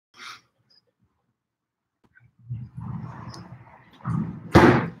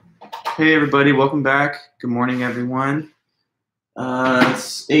Hey everybody, welcome back. Good morning, everyone.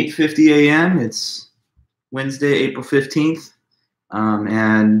 It's 8:50 a.m. It's Wednesday, April 15th,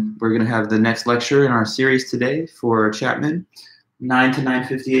 and we're going to have the next lecture in our series today for Chapman, 9 to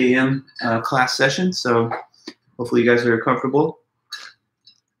 9:50 a.m. Class session. So hopefully you guys are comfortable.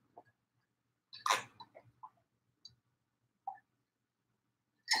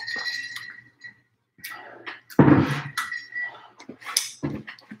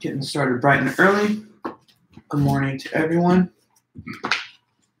 Getting started bright and early. Good morning to everyone.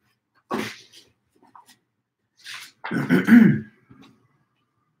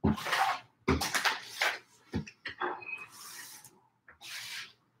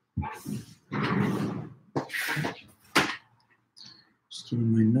 Just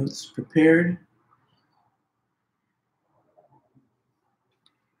getting my notes prepared.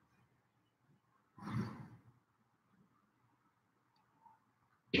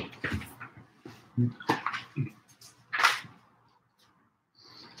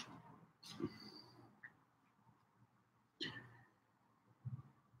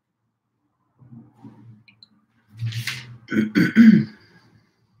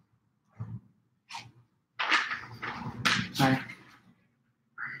 Hi.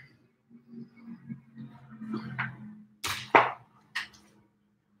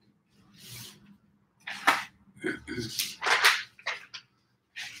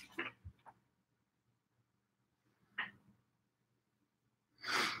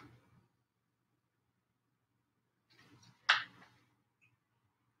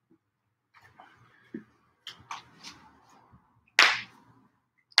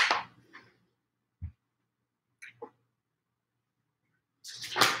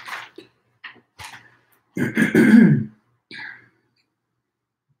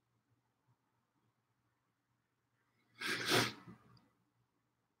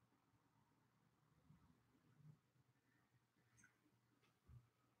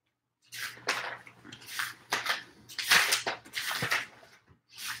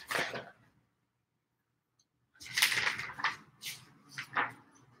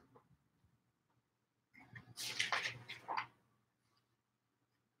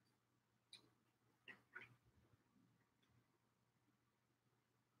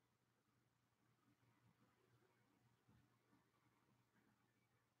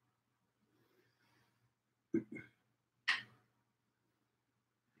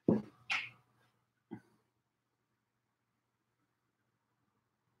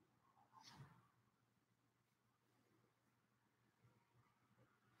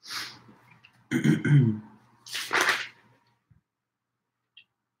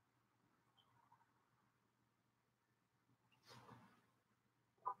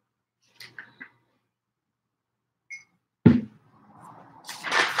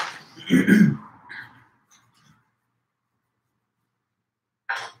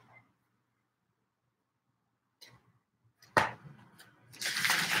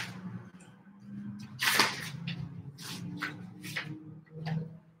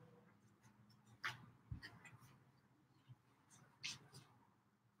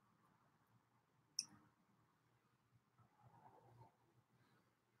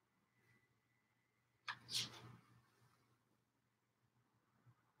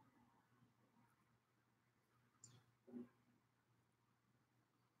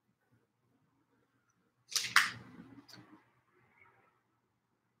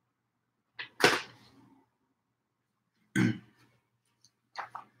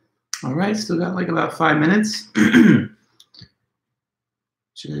 All right, still got like about 5 minutes.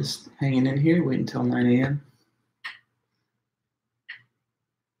 Just hanging in here, wait until 9 a.m.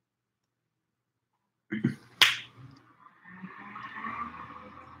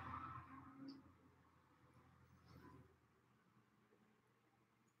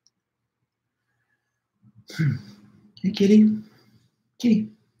 Hey, kitty. Kitty.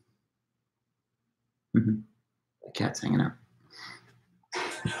 The cat's hanging out.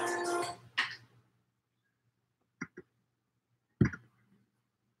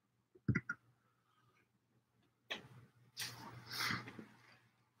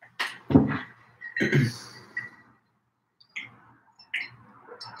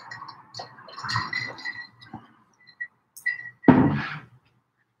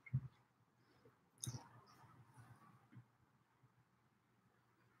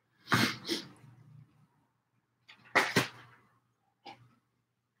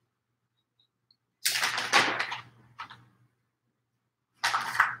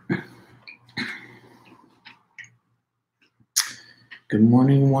 Good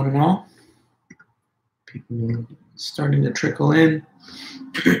morning, one and all. People starting to trickle in.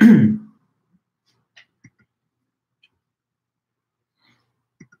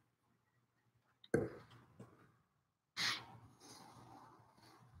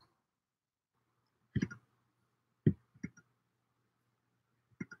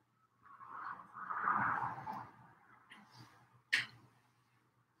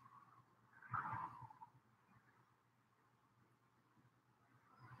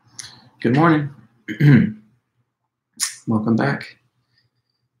 Good morning. Welcome back.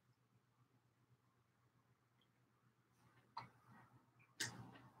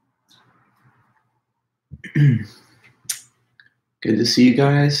 Good to see you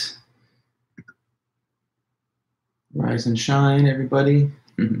guys. Rise and shine, everybody.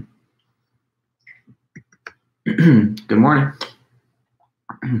 Good morning.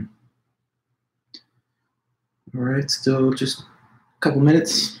 All right, still just a couple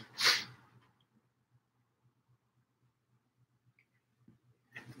minutes.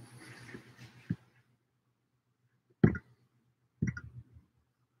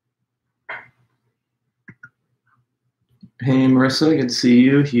 Hey, Marissa, good to see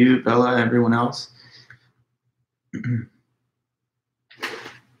you. Hugh, Bella, everyone else.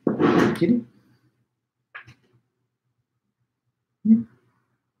 Kitty?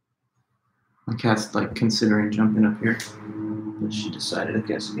 My cat's like considering jumping up here, but she decided, I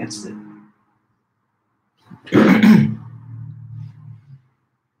guess, against it.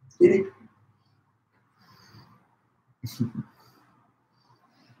 Kitty?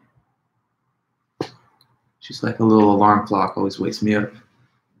 She's like a little alarm clock, always wakes me up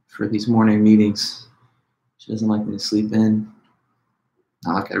for these morning meetings. She doesn't like me to sleep in.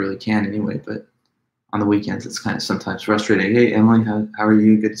 Not like I really can anyway, but on the weekends it's kind of sometimes frustrating. Hey, Emily, how are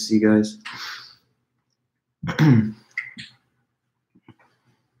you? Good to see you guys.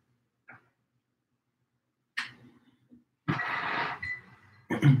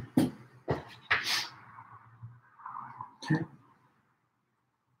 Okay.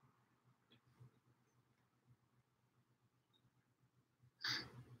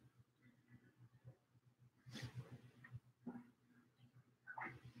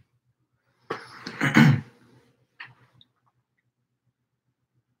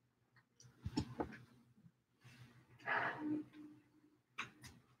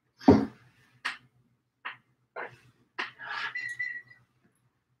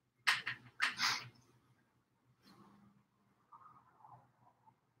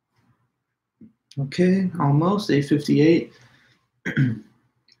 Okay, almost 8:58.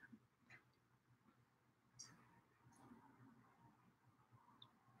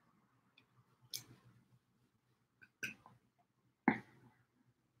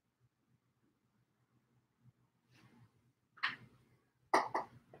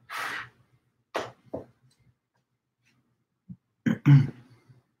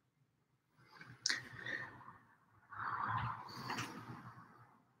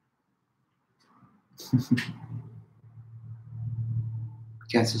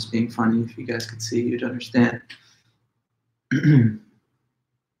 Cat's just being funny. If you guys could see, you'd understand.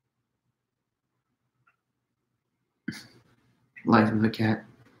 Life of a cat.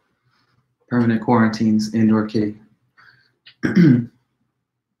 Permanent quarantines, indoor kitty. Okay.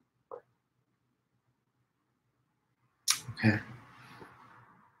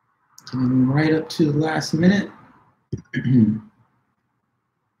 Getting right up to the last minute.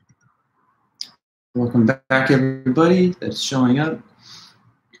 Welcome back, everybody that's showing up.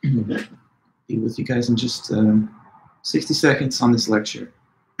 Be with you guys in just 60 seconds on this lecture.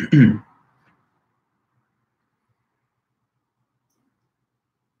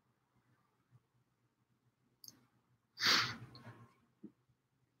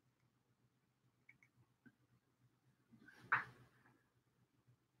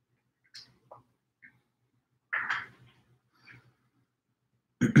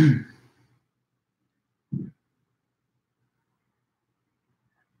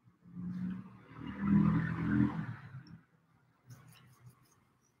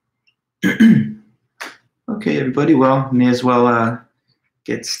 Okay, everybody. Well, may as well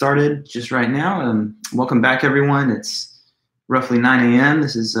get started just right now. Welcome back, everyone. It's roughly 9 a.m.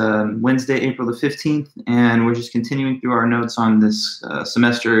 This is Wednesday, April the 15th, and we're just continuing through our notes on this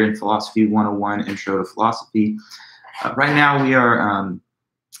semester in Philosophy 101, Intro to Philosophy. Right now, we are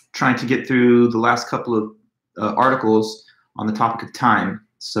trying to get through the last couple of articles on the topic of time.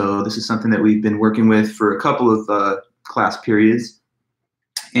 So this is something that we've been working with for a couple of class periods.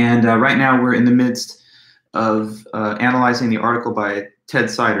 And right now, we're in the midst of analyzing the article by Ted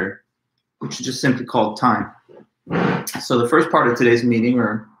Sider, which is just simply called Time. So the first part of today's meeting,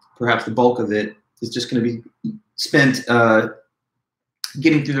 or perhaps the bulk of it, is just going to be spent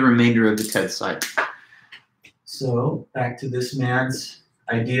getting through the remainder of the TED site. So back to this man's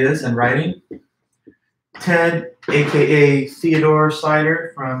ideas and writing. Ted, aka Theodore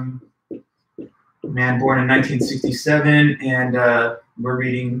Sider, from man born in 1967, and we're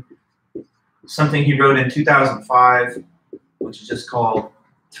reading something he wrote in 2005, which is just called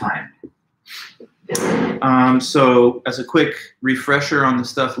Time. So as a quick refresher on the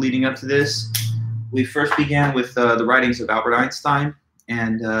stuff leading up to this, we first began with the writings of Albert Einstein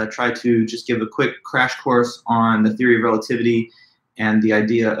and tried to just give a quick crash course on the theory of relativity and the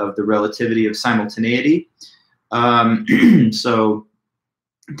idea of the relativity of simultaneity. So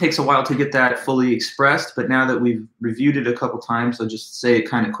it takes a while to get that fully expressed, but now that we've reviewed it a couple times, I'll just say it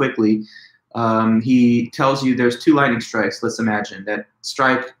kind of quickly. He tells you there's two lightning strikes, let's imagine, that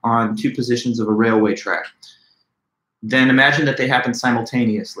strike on two positions of a railway track. Then imagine that they happen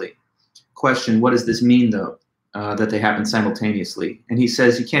simultaneously. Question, what does this mean, though, that they happen simultaneously? And he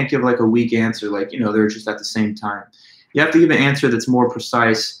says you can't give like a weak answer, like, they're just at the same time. You have to give an answer that's more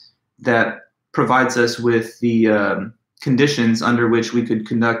precise, that provides us with the conditions under which we could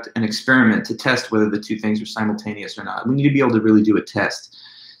conduct an experiment to test whether the two things are simultaneous or not. We need to be able to really do a test.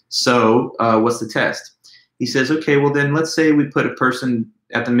 So what's the test? He says, okay, well then let's say we put a person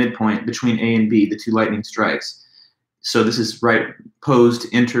at the midpoint between A and B, the two lightning strikes. So this is posed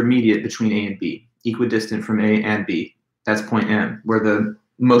intermediate between A and B, equidistant from A and B. That's point M, where the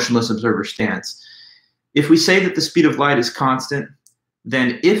motionless observer stands. If we say that the speed of light is constant,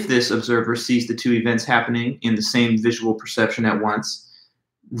 then if this observer sees the two events happening in the same visual perception at once,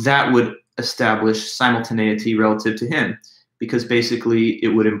 that would establish simultaneity relative to him, because basically it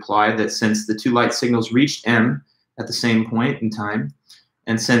would imply that since the two light signals reached M at the same point in time,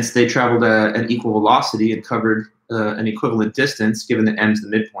 and since they traveled at an equal velocity and covered an equivalent distance, given that M is the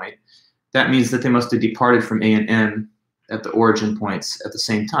midpoint, that means that they must have departed from A and M at the origin points at the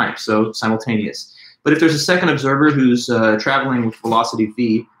same time, so simultaneous. But if there's a second observer who's traveling with velocity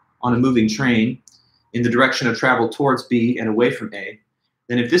v on a moving train in the direction of travel towards B and away from A,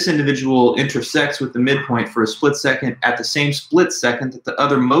 then if this individual intersects with the midpoint for a split second at the same split second that the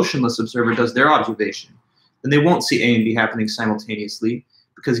other motionless observer does their observation, then they won't see A and B happening simultaneously,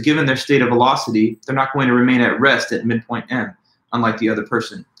 because given their state of velocity, they're not going to remain at rest at midpoint M, unlike the other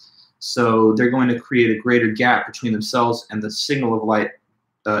person. So they're going to create a greater gap between themselves and the signal of light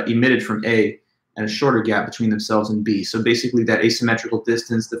emitted from A, and a shorter gap between themselves and B. So basically that asymmetrical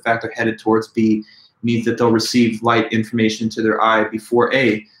distance, the fact they're headed towards B, means that they'll receive light information to their eye before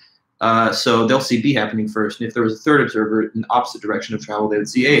A. So they'll see B happening first. And if there was a third observer in the opposite direction of travel, they would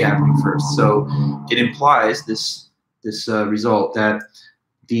see A happening first. So it implies this result that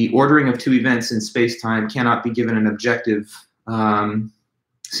the ordering of two events in space-time cannot be given an objective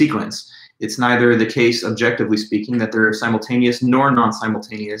sequence. It's neither the case, objectively speaking, that they're simultaneous nor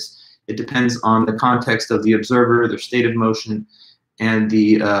non-simultaneous. It depends on the context of the observer, their state of motion, and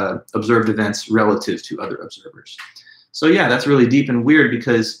the observed events relative to other observers. So yeah, that's really deep and weird,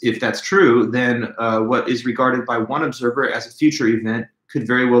 because if that's true, then what is regarded by one observer as a future event could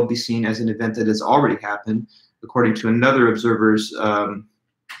very well be seen as an event that has already happened, according to another observer's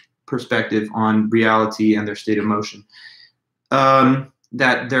perspective on reality and their state of motion.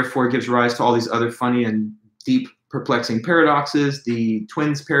 That therefore gives rise to all these other funny and deep perplexing paradoxes, the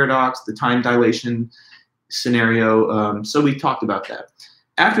twins paradox, the time dilation scenario. So we talked about that.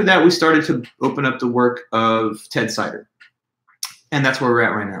 After that, we started to open up the work of Ted Sider. And that's where we're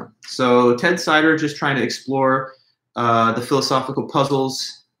at right now. So Ted Sider just trying to explore the philosophical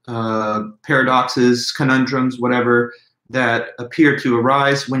puzzles, paradoxes, conundrums, whatever, that appear to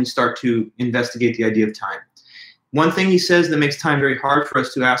arise when you start to investigate the idea of time. One thing he says that makes time very hard for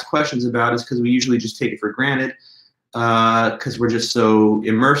us to ask questions about is because we usually just take it for granted, because we're just so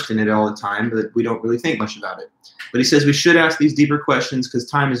immersed in it all the time that we don't really think much about it. But he says we should ask these deeper questions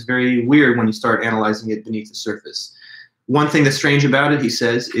because time is very weird when you start analyzing it beneath the surface. One thing that's strange about it, he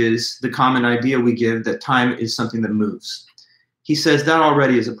says, is the common idea we give that time is something that moves. He says that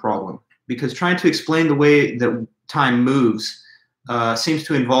already is a problem, because trying to explain the way that time moves seems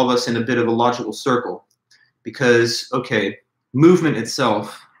to involve us in a bit of a logical circle. Because, okay, movement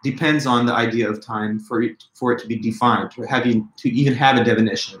itself depends on the idea of time for it to be defined. To even have a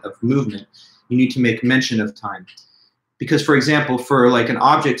definition of movement, you need to make mention of time. Because, for example, for like an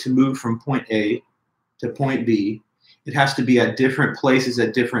object to move from point A to point B, it has to be at different places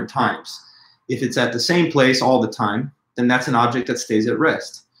at different times. If it's at the same place all the time, then that's an object that stays at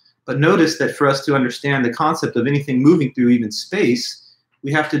rest. But notice that for us to understand the concept of anything moving through even space,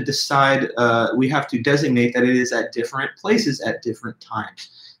 we have to decide, we have to designate that it is at different places at different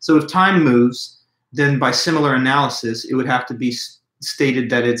times. So if time moves, then by similar analysis, it would have to be stated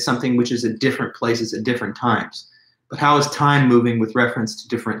that it's something which is at different places at different times. But how is time moving with reference to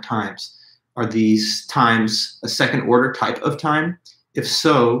different times? Are these times a second order type of time? If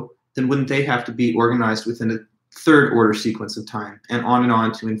so, then wouldn't they have to be organized within a third order sequence of time, and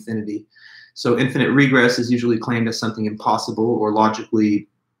on to infinity? So infinite regress is usually claimed as something impossible or logically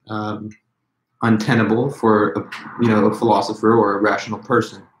untenable for a philosopher or a rational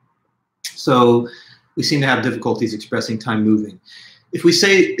person. So we seem to have difficulties expressing time moving. If we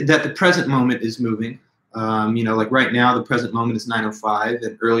say that the present moment is moving, like right now, the present moment is 9:05,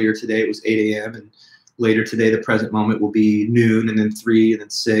 and earlier today it was 8 a.m., and later today the present moment will be noon, and then 3, and then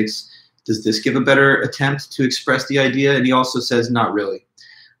 6. Does this give a better attempt to express the idea? And he also says not really,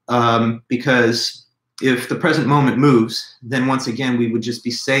 because if the present moment moves, then once again we would just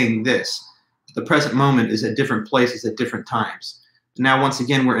be saying this. The present moment is at different places at different times. Now, once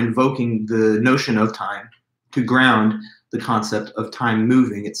again, we're invoking the notion of time to ground the concept of time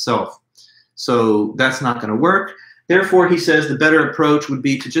moving itself. So that's not going to work. Therefore, he says the better approach would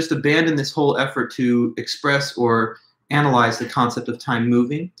be to just abandon this whole effort to express or analyze the concept of time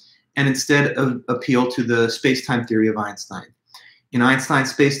moving, and instead appeal to the space-time theory of Einstein. In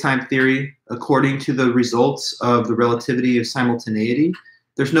Einstein's space-time theory, according to the results of the relativity of simultaneity,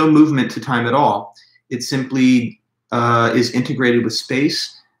 there's no movement to time at all. It simply is integrated with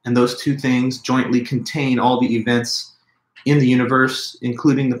space, and those two things jointly contain all the events in the universe,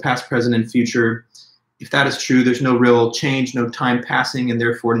 including the past, present, and future. If that is true, there's no real change, no time passing, and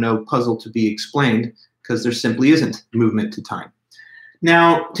therefore no puzzle to be explained, because there simply isn't movement to time.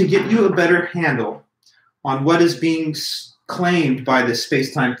 Now, to give you a better handle on what is being claimed by this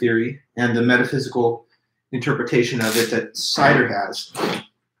space-time theory and the metaphysical interpretation of it that Sider has,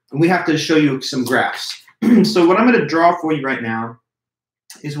 we have to show you some graphs. So what I'm going to draw for you right now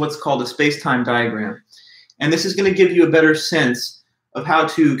is what's called a space-time diagram. And this is going to give you a better sense of how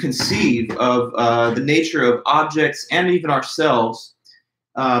to conceive of the nature of objects and even ourselves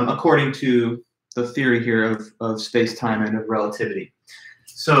according to the theory here of space-time and of relativity.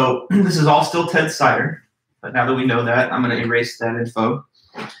 So this is all still Ted Sider, but now that we know that, I'm going to erase that info.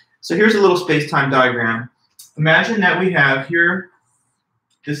 So here's a little space-time diagram. Imagine that we have here,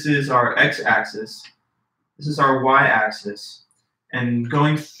 this is our x-axis, this is our y-axis, and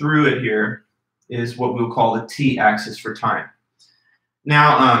going through it here is what we'll call the t-axis for time.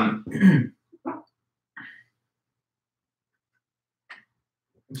 Now, I'm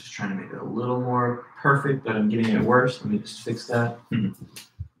just trying to make it a little more perfect, but I'm getting it worse. Let me just fix that.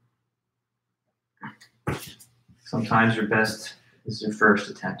 Sometimes your best is your first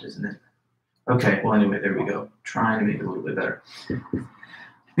attempt, isn't it? Okay, well, anyway, there we go. Trying to make it a little bit better.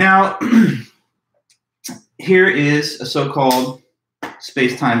 Now, here is a so-called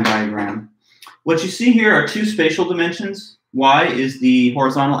space-time diagram. What you see here are two spatial dimensions. Y is the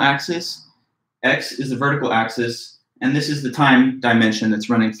horizontal axis, X is the vertical axis, and this is the time dimension that's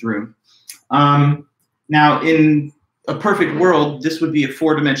running through. Now, in a perfect world, this would be a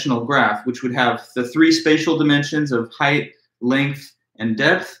four-dimensional graph, which would have the three spatial dimensions of height, length, and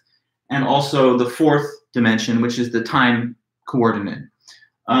depth, and also the fourth dimension, which is the time coordinate.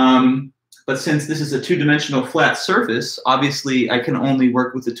 But since this is a two-dimensional flat surface, obviously I can only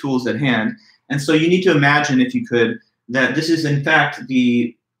work with the tools at hand. And so you need to imagine, if you could, that this is in fact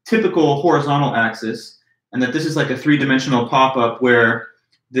the typical horizontal axis, and that this is like a three-dimensional pop-up where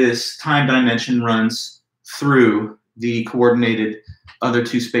this time dimension runs through the coordinated other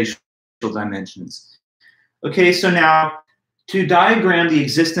two spatial dimensions. Okay, so now to diagram the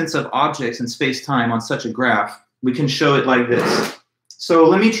existence of objects in space-time on such a graph, we can show it like this. So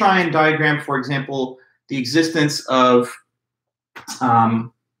let me try and diagram, for example, the existence of,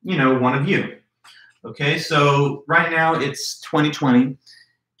 one of you. Okay, so right now it's 2020,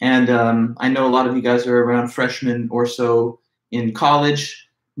 and I know a lot of you guys are around freshmen or so in college.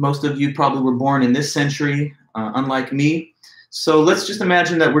 Most of you probably were born in this century, unlike me. So let's just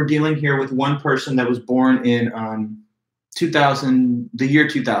imagine that we're dealing here with one person that was born in the year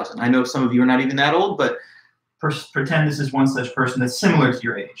 2000. I know some of you are not even that old, but pretend this is one such person that's similar to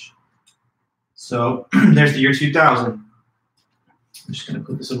your age. So there's the year 2000. I'm just going to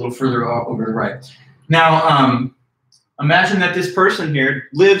put this a little further over to the right. Now, imagine that this person here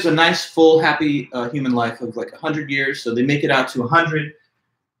lives a nice, full, happy human life of like 100 years. So they make it out to 100.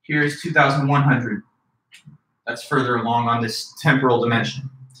 Here's 2100. That's further along on this temporal dimension.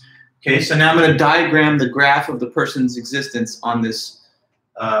 Okay, so now I'm going to diagram the graph of the person's existence on this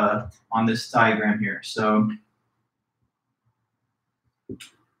diagram here. So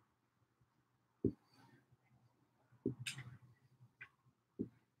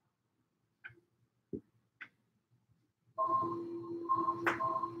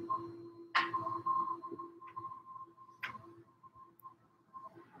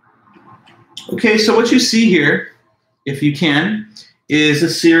okay, so what you see here, if you can, is a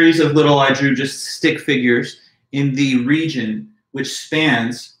series of little, I drew just stick figures in the region which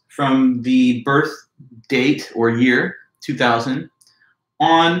spans from the birth date or year, 2000,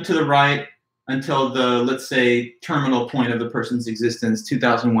 on to the right until the, let's say, terminal point of the person's existence,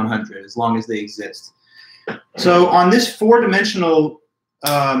 2100, as long as they exist. So on this four-dimensional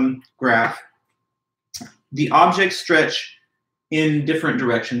graph, the objects stretch in different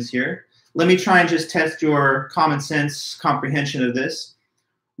directions here. Let me try and just test your common sense comprehension of this.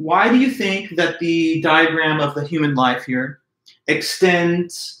 Why do you think that the diagram of the human life here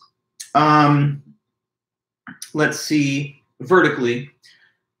extends, let's see, vertically?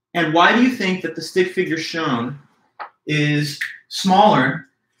 And why do you think that the stick figure shown is smaller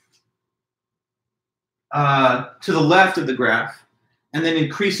to the left of the graph and then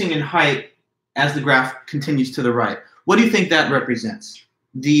increasing in height as the graph continues to the right? What do you think that represents?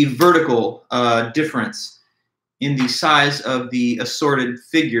 The vertical difference in the size of the assorted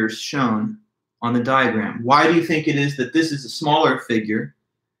figures shown on the diagram. Why do you think it is that this is a smaller figure,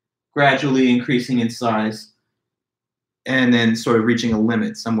 gradually increasing in size, and then sort of reaching a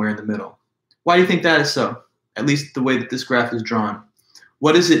limit somewhere in the middle? Why do you think that is so? At least the way that this graph is drawn.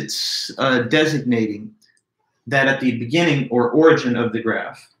 What is it designating that at the beginning or origin of the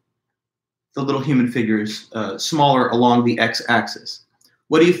graph, the little human figure is smaller along the x-axis?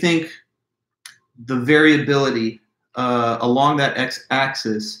 What do you think the variability along that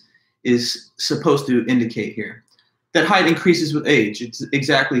x-axis is supposed to indicate here? That height increases with age. It's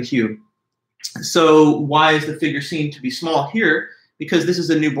exactly Q. So why is the figure seen to be small here? Because this is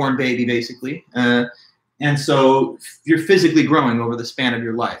a newborn baby, basically. And so you're physically growing over the span of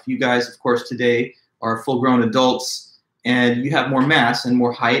your life. You guys, of course, today are full-grown adults, and you have more mass and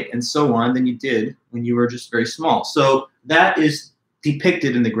more height and so on than you did when you were just very small. So that is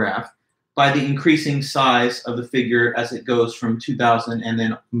depicted in the graph by the increasing size of the figure as it goes from 2000 and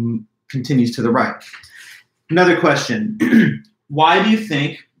then continues to the right. Another question. Why do you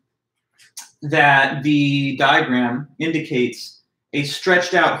think that the diagram indicates a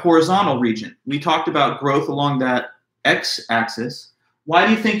stretched out horizontal region? We talked about growth along that x-axis. Why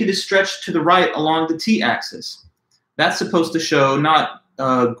do you think it is stretched to the right along the t-axis? That's supposed to show not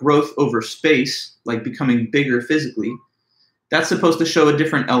growth over space, like becoming bigger physically. That's supposed to show a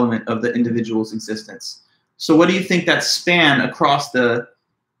different element of the individual's existence. So what do you think that span across the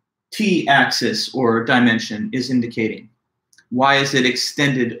t-axis or dimension is indicating? Why is it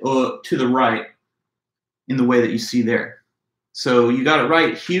extended to the right in the way that you see there? So you got it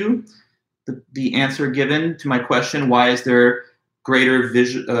right, Hugh. The answer given to my question, why is there greater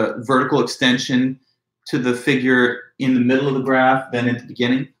vertical extension to the figure in the middle of the graph than at the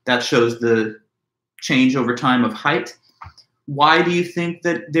beginning? That shows the change over time of height. Why do you think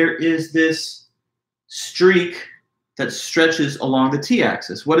that there is this streak that stretches along the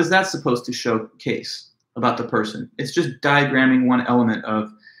t-axis? What is that supposed to showcase about the person? It's just diagramming one element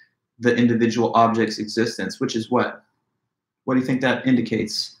of the individual object's existence, which is what? What do you think that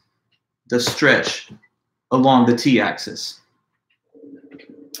indicates? The stretch along the t-axis.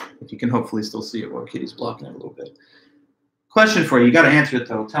 If you can hopefully still see it while Kitty's blocking it a little bit. Question for you. You got to answer it,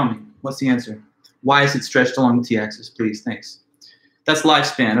 though. Tell me. What's the answer? Why is it stretched along the t-axis, please? Thanks. That's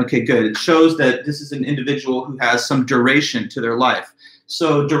lifespan. Okay, good. It shows that this is an individual who has some duration to their life.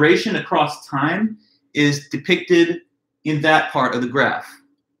 So duration across time is depicted in that part of the graph,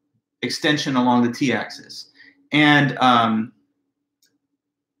 extension along the t-axis. And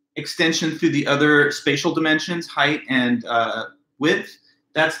extension through the other spatial dimensions, height and width,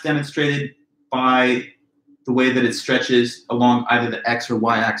 that's demonstrated by the way that it stretches along either the x or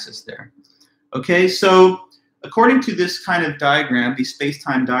y axis there. Okay, so according to this kind of diagram, these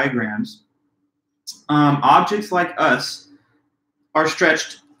space-time diagrams, objects like us are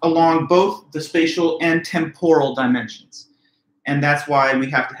stretched along both the spatial and temporal dimensions. And that's why we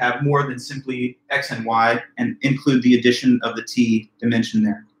have to have more than simply x and y and include the addition of the t dimension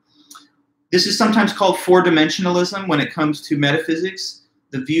there. This is sometimes called four-dimensionalism when it comes to metaphysics,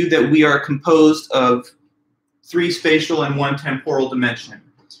 the view that we are composed of 3 spatial and 1 temporal dimension.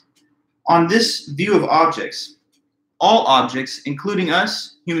 On this view of objects, all objects, including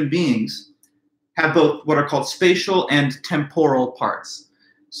us, human beings, have both what are called spatial and temporal parts.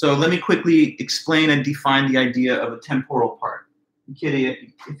 So let me quickly explain and define the idea of a temporal part.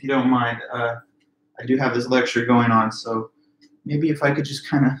 Kitty, if you don't mind, I do have this lecture going on, so maybe if I could just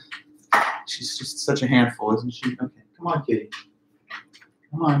kind of, she's just such a handful, isn't she? Okay, come on, Kitty.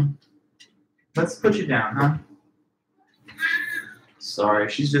 Come on. Let's put you down, huh? Sorry,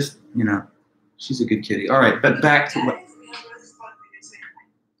 she's just, you know, she's a good kitty. All right, but back to what...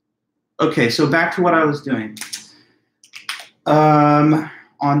 Okay, so back to what I was doing.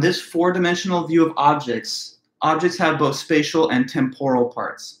 On this four-dimensional view of objects, objects have both spatial and temporal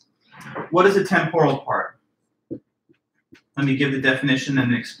parts. What is a temporal part? Let me give the definition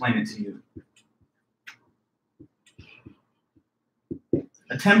and then explain it to you.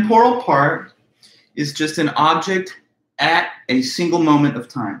 temporal part is just an object at a single moment of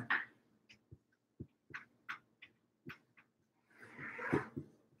time.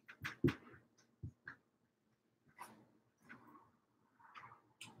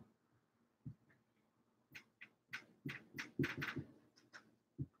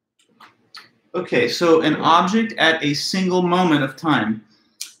 Okay, so an object at a single moment of time.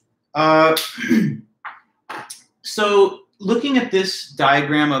 So looking at this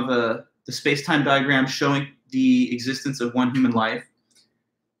diagram of the space-time diagram showing the existence of one human life,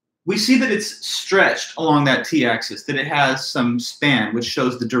 we see that it's stretched along that t-axis, that it has some span, which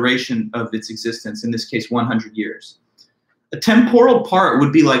shows the duration of its existence, in this case 100 years. A temporal part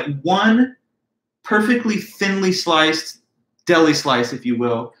would be like one perfectly thinly sliced deli slice, if you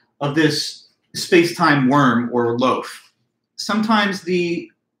will, of this space-time worm or loaf. Sometimes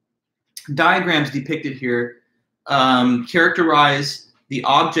the diagrams depicted here characterize the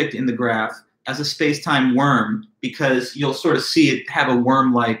object in the graph as a space-time worm, because you'll sort of see it have a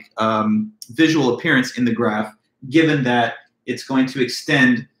worm-like visual appearance in the graph, given that it's going to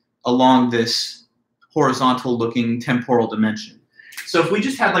extend along this horizontal-looking temporal dimension. So if we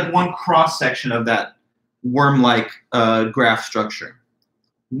just had like one cross-section of that worm-like graph structure,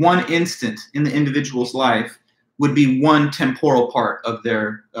 one instant in the individual's life would be one temporal part of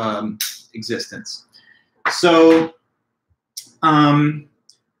their existence. So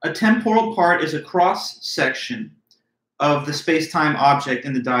a temporal part is a cross-section of the space-time object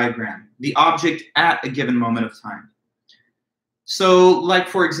in the diagram, the object at a given moment of time. So, like,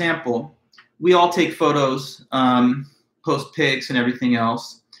 for example, we all take photos, post pics and everything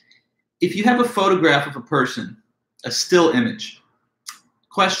else. If you have a photograph of a person, a still image,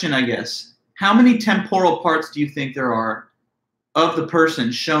 question, I guess, how many temporal parts do you think there are of the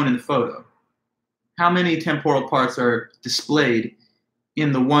person shown in the photo? How many temporal parts are displayed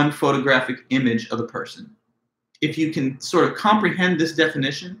in the one photographic image of a person? If you can sort of comprehend this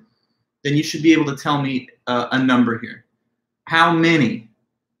definition, then you should be able to tell me a number here. How many,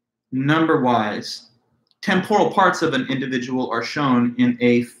 number-wise, temporal parts of an individual are shown in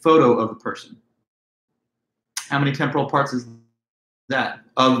a photo of a person? How many temporal parts is that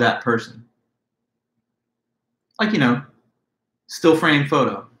of that person? Like, you know, still frame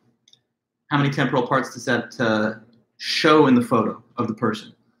photo. How many temporal parts does that show in the photo of the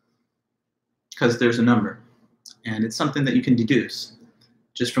person? Because there's a number, and it's something that you can deduce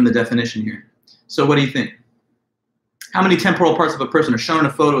just from the definition here. So what do you think? How many temporal parts of a person are shown in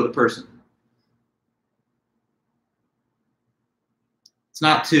a photo of the person? It's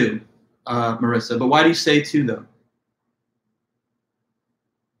not 2, Marissa, but why do you say 2 though?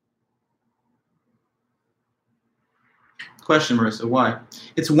 Question, Marissa, why?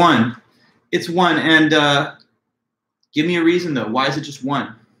 It's 1. It's 1, and give me a reason though. Why is it just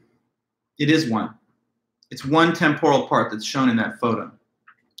 1? It is 1. It's 1 temporal part that's shown in that photo.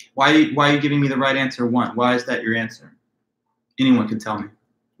 Why are you giving me the right answer, 1? Why is that your answer? Anyone can tell me.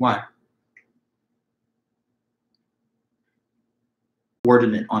 Why?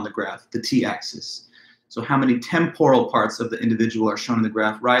 Coordinate on the graph, the t-axis. So how many temporal parts of the individual are shown in the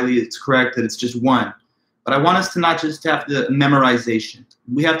graph? Riley, it's correct that it's just 1. But I want us to not just have the memorization.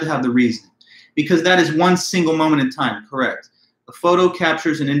 We have to have the reason. Because that is one single moment in time, correct? A photo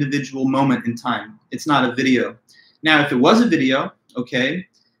captures an individual moment in time. It's not a video. Now, if it was a video, okay,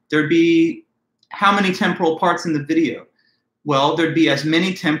 there'd be how many temporal parts in the video? Well, there'd be as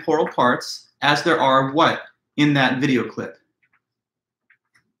many temporal parts as there are what in that video clip?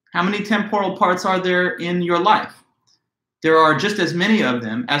 How many temporal parts are there in your life? There are just as many of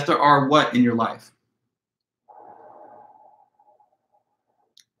them as there are what in your life?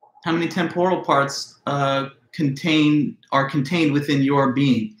 How many temporal parts are contained within your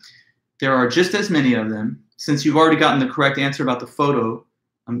being? There are just as many of them. Since you've already gotten the correct answer about the photo,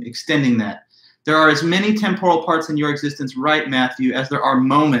 I'm extending that. There are as many temporal parts in your existence, right, Matthew, as there are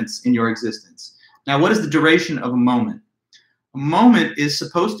moments in your existence. Now, what is the duration of a moment? A moment is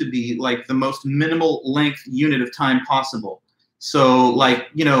supposed to be like the most minimal length unit of time possible. So, like,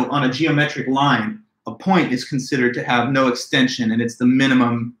 you know, on a geometric line, a point is considered to have no extension, and it's the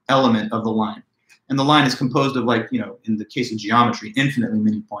minimum element of the line. And the line is composed of, like, you know, in the case of geometry, infinitely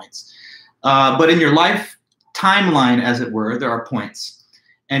many points. But in your life timeline, as it were, there are points.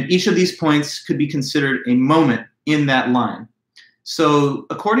 And each of these points could be considered a moment in that line. So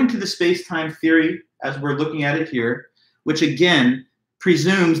according to the space-time theory, as we're looking at it here, which again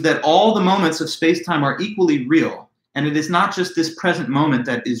presumes that all the moments of space-time are equally real, and it is not just this present moment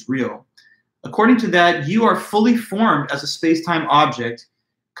that is real. According to that, you are fully formed as a space-time object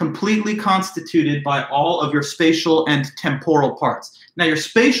completely constituted by all of your spatial and temporal parts. Now, your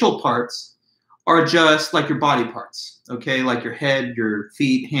spatial parts are just like your body parts, okay? Like your head, your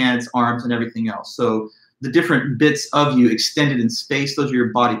feet, hands, arms, and everything else. So the different bits of you extended in space, those are your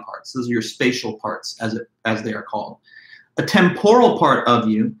body parts. Those are your spatial parts, as they are called. A temporal part of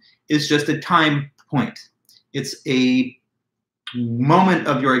you is just a time point. It's a moment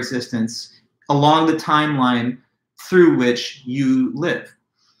of your existence along the timeline through which you live.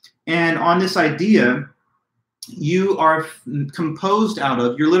 And on this idea, you are composed out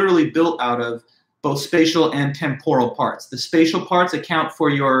of, you're literally built out of both spatial and temporal parts. The spatial parts account for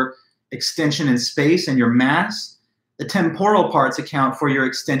your extension in space and your mass. The temporal parts account for your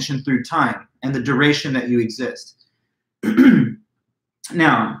extension through time and the duration that you exist.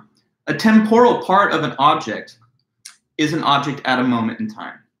 Now, a temporal part of an object is an object at a moment in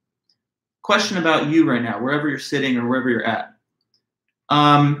time. Question about you right now, wherever you're sitting or wherever you're at.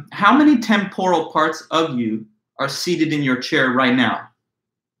 How many temporal parts of you are seated in your chair right now?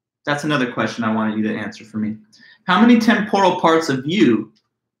 That's another question I wanted you to answer for me. How many temporal parts of you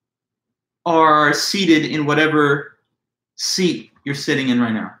are seated in whatever seat you're sitting in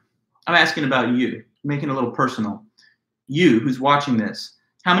right now? I'm asking about you, making it a little personal. You, who's watching this,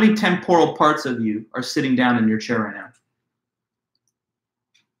 how many temporal parts of you are sitting down in your chair right now?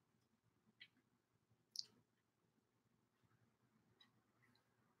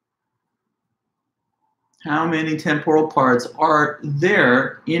 How many temporal parts are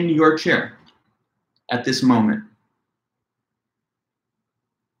there in your chair at this moment?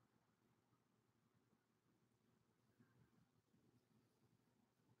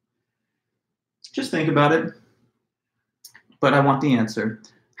 Just think about it. But I want the answer.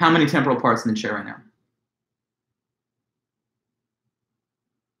 How many temporal parts in the chair right now?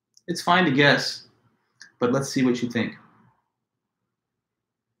 It's fine to guess, but let's see what you think.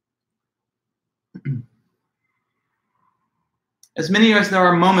 As many as there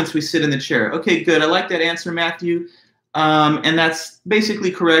are moments we sit in the chair. Okay, good. I like that answer, Matthew. And that's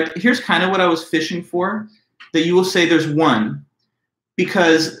basically correct. Here's kind of what I was fishing for, that you will say there's one.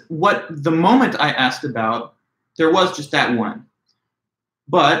 Because what the moment I asked about, there was just that one.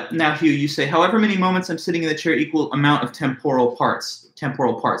 But now, Hugh, you say, however many moments I'm sitting in the chair equal amount of temporal parts.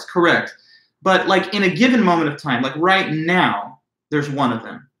 Temporal parts, correct. But like in a given moment of time, like right now, there's one of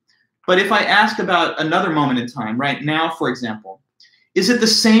them. But if I ask about another moment in time, right now, for example, is it the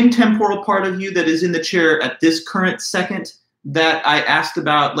same temporal part of you that is in the chair at this current second that I asked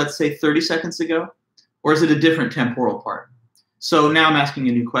about, let's say, 30 seconds ago? Or is it a different temporal part? So now I'm asking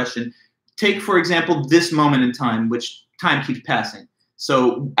a new question. Take, for example, this moment in time, which time keeps passing.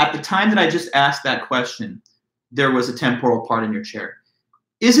 So at the time that I just asked that question, there was a temporal part in your chair.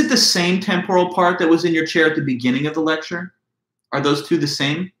 Is it the same temporal part that was in your chair at the beginning of the lecture? Are those two the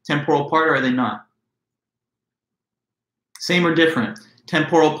same temporal part, or are they not? Same or different?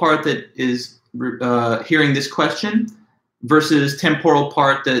 Temporal part that is hearing this question versus temporal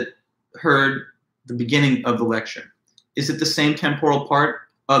part that heard the beginning of the lecture. Is it the same temporal part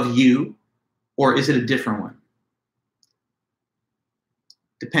of you, or is it a different one?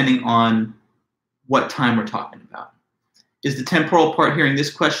 Depending on what time we're talking about. Is the temporal part hearing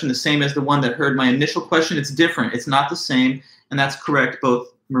this question the same as the one that heard my initial question? It's different. It's not the same, and that's correct, both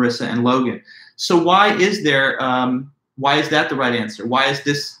Marissa and Logan. So why is there, why is that the right answer? Why is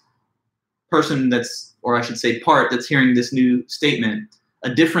this person that's, or I should say part that's hearing this new statement,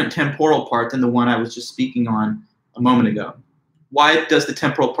 a different temporal part than the one I was just speaking on a moment ago? Why does the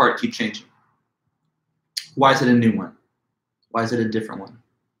temporal part keep changing? Why is it a new one? Why is it a different one?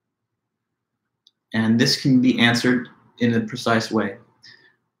 And this can be answered in a precise way.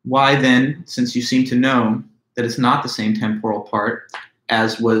 Why then, since you seem to know that it's not the same temporal part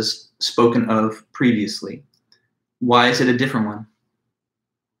as was spoken of previously, why is it a different one?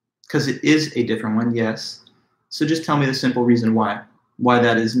 Because it is a different one, yes. So just tell me the simple reason why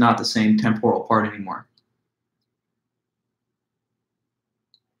that is not the same temporal part anymore.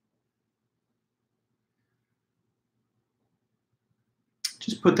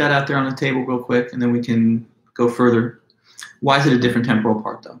 Just put that out there on the table real quick, and then we can go further. Why is it a different temporal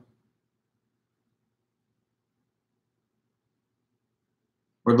part, though?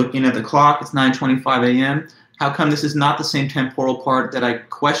 We're looking at the clock. It's 9:25 a.m. How come this is not the same temporal part that I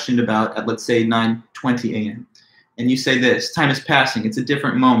questioned about at, let's say, 9:20 a.m.? And you say this, time is passing. It's a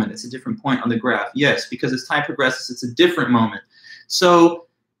different moment. It's a different point on the graph. Yes, because as time progresses, it's a different moment. So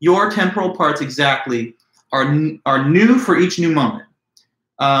your temporal parts exactly are new for each new moment.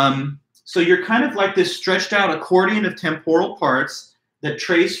 So you're kind of like this stretched out accordion of temporal parts that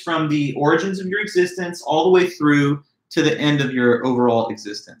trace from the origins of your existence all the way through to the end of your overall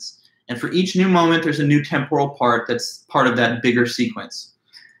existence. And for each new moment, there's a new temporal part that's part of that bigger sequence.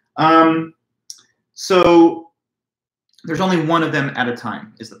 So there's only one of them at a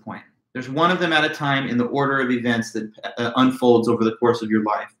time is the point. There's one of them at a time in the order of events that unfolds over the course of your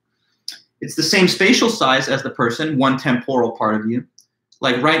life. It's the same spatial size as the person, one temporal part of you.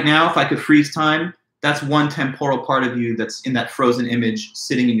 Like right now, if I could freeze time, that's one temporal part of you that's in that frozen image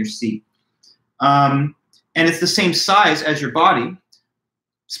sitting in your seat. And it's the same size as your body,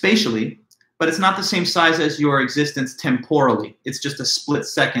 spatially, but it's not the same size as your existence temporally. It's just a split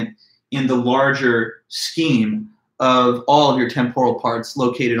second in the larger scheme of all of your temporal parts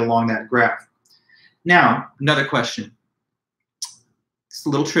located along that graph. Now, another question. It's a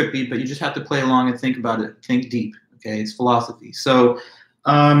little trippy, but you just have to play along and think about it. Think deep, okay? It's philosophy. So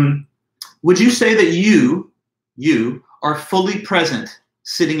would you say that you are fully present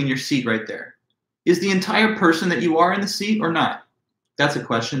sitting in your seat right there? Is the entire person that you are in the seat or not? That's a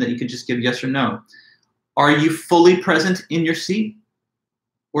question that you could just give yes or no. Are you fully present in your seat?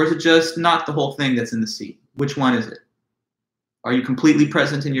 Or is it just not the whole thing that's in the seat? Which one is it? Are you completely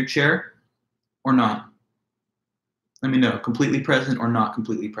present in your chair or not? Let me know, completely present or not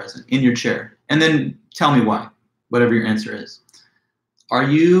completely present in your chair. And then tell me why, whatever your answer is. Are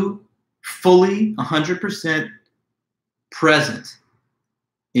you fully 100% present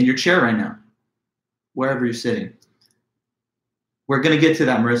in your chair right now, wherever you're sitting? We're going to get to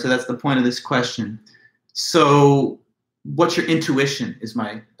that, Marissa. That's the point of this question. So what's your intuition is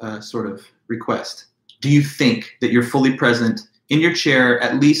my sort of request. Do you think that you're fully present in your chair,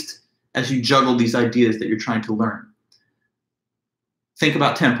 at least as you juggle these ideas that you're trying to learn? Think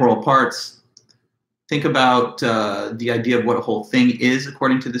about temporal parts. Think about the idea of what a whole thing is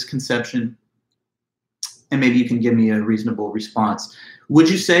according to this conception. And maybe you can give me a reasonable response. Would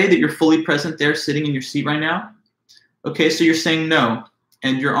you say that you're fully present there sitting in your seat right now? Okay, so you're saying no,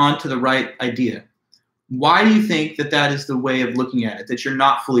 and you're on to the right idea. Why do you think that that is the way of looking at it, that you're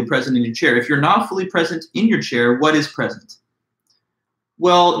not fully present in your chair? If you're not fully present in your chair, what is present?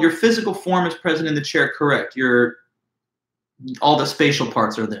 Well, your physical form is present in the chair, correct. All the spatial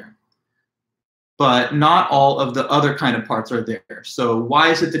parts are there. But not all of the other kind of parts are there. So why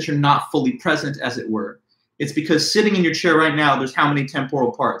is it that you're not fully present, as it were? It's because sitting in your chair right now, there's how many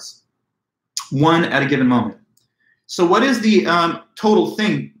temporal parts? One at a given moment. So what is the total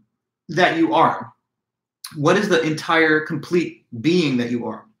thing that you are? What is the entire complete being that you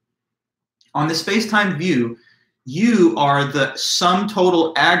are? On the space-time view, you are the sum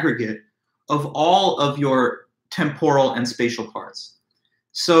total aggregate of all of your temporal and spatial parts.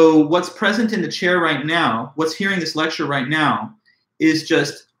 So what's present in the chair right now, what's hearing this lecture right now, is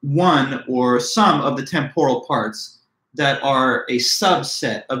just one or some of the temporal parts that are a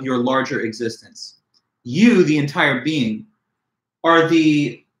subset of your larger existence. You, the entire being, are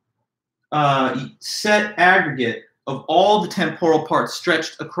the set aggregate of all the temporal parts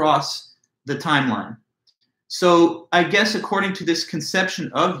stretched across the timeline. So I guess according to this conception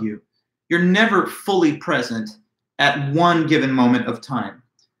of you, you're never fully present at one given moment of time.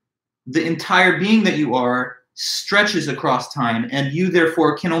 The entire being that you are stretches across time, and you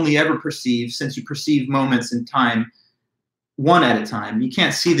therefore can only ever perceive, since you perceive moments in time one at a time. You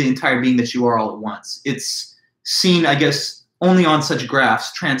can't see the entire being that you are all at once. It's seen, I guess, only on such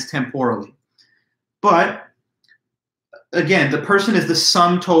graphs transtemporally. But again, the person is the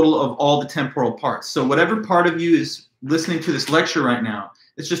sum total of all the temporal parts. So whatever part of you is listening to this lecture right now,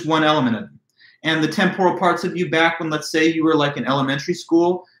 it's just one element of it. And the temporal parts of you back when, let's say, you were like in elementary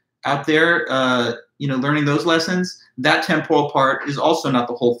school out there, learning those lessons, that temporal part is also not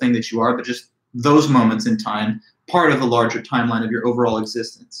the whole thing that you are, but just those moments in time, part of the larger timeline of your overall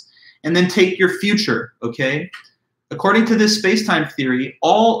existence. And then take your future, okay? According to this space-time theory,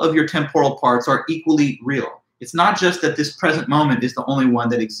 all of your temporal parts are equally real. It's not just that this present moment is the only one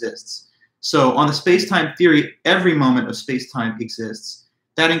that exists. So on the space-time theory, every moment of space-time exists.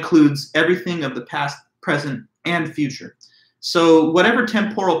 That includes everything of the past, present, and future. So whatever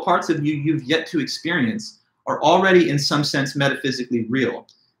temporal parts of you you've yet to experience are already in some sense metaphysically real.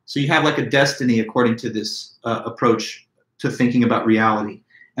 So you have like a destiny according to this approach to thinking about reality.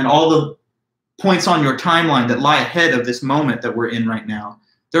 And all the points on your timeline that lie ahead of this moment that we're in right now,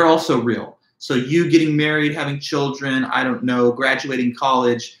 they're also real. So you getting married, having children, I don't know, graduating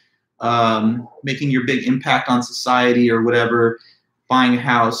college, making your big impact on society or whatever, buying a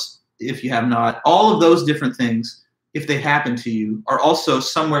house if you have not, all of those different things, if they happen to you, are also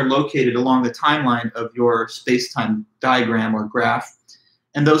somewhere located along the timeline of your space-time diagram or graph,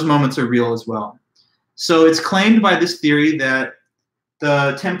 and those moments are real as well. So it's claimed by this theory that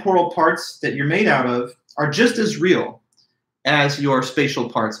the temporal parts that you're made out of are just as real as your spatial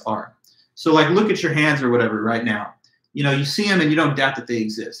parts are. So like look at your hands or whatever right now. You know, you see them and you don't doubt that they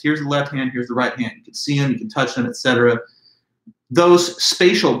exist. Here's the left hand, here's the right hand. You can see them, you can touch them, etc. Those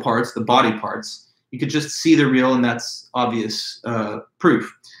spatial parts, the body parts, you could just see they're real, and that's obvious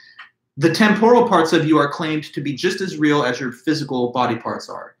proof. The temporal parts of you are claimed to be just as real as your physical body parts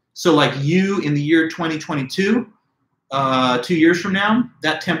are. So like you in the year 2022, 2 years from now,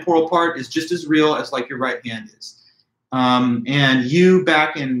 that temporal part is just as real as like your right hand is. And you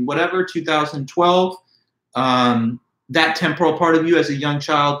back in whatever, 2012, that temporal part of you as a young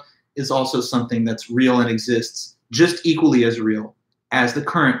child is also something that's real and exists just equally as real as the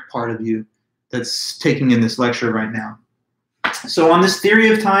current part of you that's taking in this lecture right now. So on this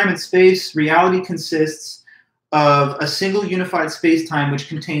theory of time and space, reality consists of a single unified space-time which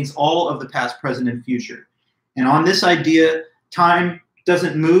contains all of the past, present, and future. And on this idea, time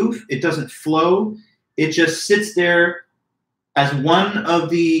doesn't move, it doesn't flow, it just sits there as one of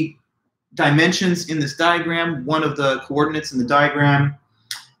the dimensions in this diagram, one of the coordinates in the diagram,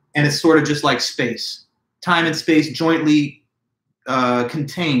 and it's sort of just like space. Time and space jointly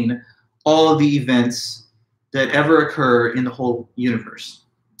contain all of the events that ever occur in the whole universe.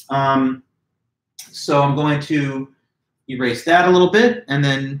 So I'm going to erase that a little bit and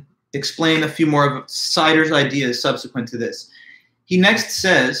then explain a few more of Sider's ideas subsequent to this. He next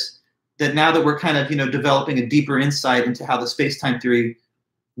says that now that we're kind of, developing a deeper insight into how the space-time theory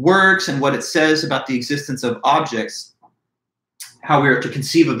works and what it says about the existence of objects, how we are to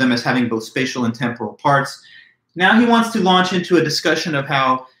conceive of them as having both spatial and temporal parts, now he wants to launch into a discussion of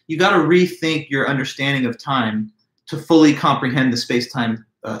how you got to rethink your understanding of time to fully comprehend the space-time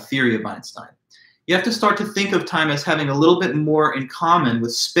theory of Einstein. You have to start to think of time as having a little bit more in common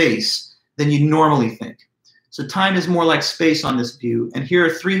with space than you normally think. So time is more like space on this view, and here are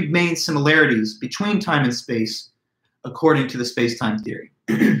three main similarities between time and space according to the space-time theory.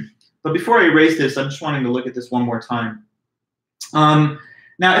 But before I erase this, I'm just wanting to look at this one more time.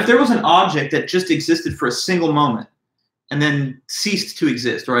 Now, if there was an object that just existed for a single moment and then ceased to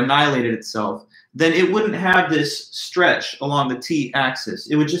exist or annihilated itself, then it wouldn't have this stretch along the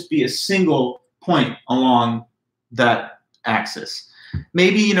t-axis. It would just be a single point along that axis.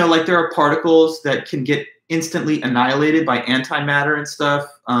 Maybe, like there are particles that can get instantly annihilated by antimatter and stuff.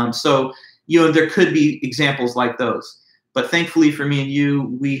 So, there could be examples like those. But thankfully for me and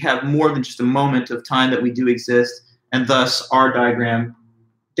you, we have more than just a moment of time that we do exist, and thus our diagram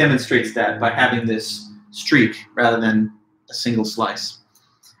demonstrates that by having this streak rather than a single slice.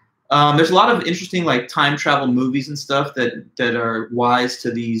 There's a lot of interesting like time travel movies and stuff that are wise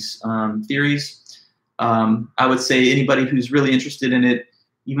to these theories. I would say anybody who's really interested in it,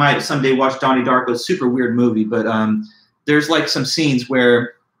 you might someday watch Donnie Darko's super weird movie, but there's like some scenes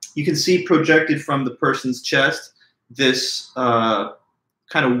where you can see projected from the person's chest this kind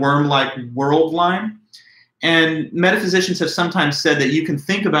of worm-like world line. And metaphysicians have sometimes said that you can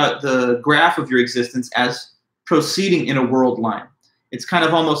think about the graph of your existence as proceeding in a world line. It's kind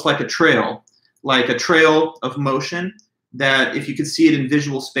of almost like a trail of motion that if you could see it in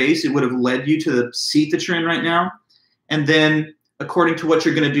visual space, it would have led you to the seat that you're in right now. And then according to what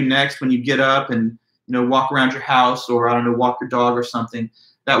you're going to do next when you get up and walk around your house or, I don't know, walk your dog or something,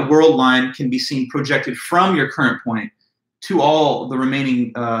 that world line can be seen projected from your current point to all the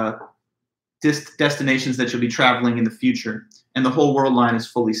remaining destinations that you'll be traveling in the future. And the whole world line is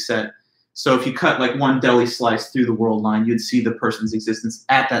fully set. So if you cut like one deli slice through the world line, you'd see the person's existence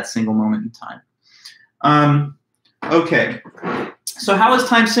at that single moment in time. Okay, so how is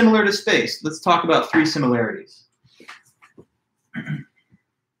time similar to space? Let's talk about three similarities.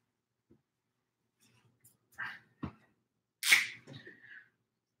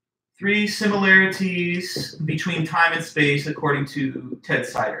 Three similarities between time and space according to Ted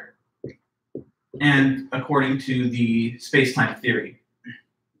Sider and according to the space-time theory.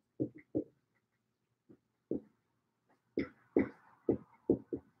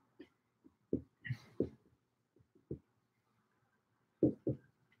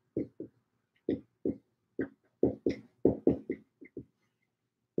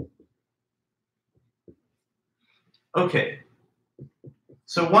 Okay.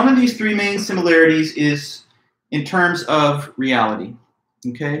 So one of these three main similarities is in terms of reality,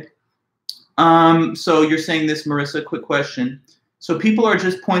 okay? So you're saying this, Marissa, quick question. So people are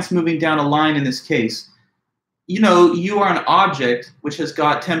just points moving down a line in this case. You are an object which has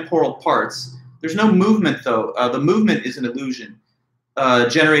got temporal parts. There's no movement, though. The movement is an illusion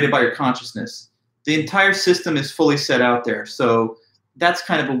generated by your consciousness. The entire system is fully set out there. So that's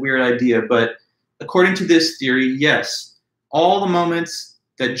kind of a weird idea. But according to this theory, yes, all the moments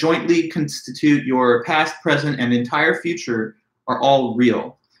that jointly constitute your past, present, and entire future are all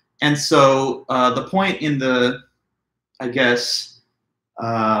real. And so the point in the, I guess,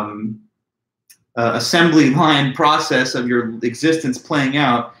 assembly line process of your existence playing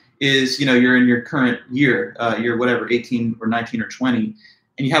out is, you're in your current year, you're whatever, 18 or 19 or 20,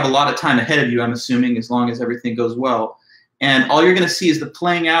 and you have a lot of time ahead of you, I'm assuming, as long as everything goes well. And all you're going to see is the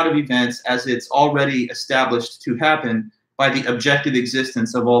playing out of events as it's already established to happen by the objective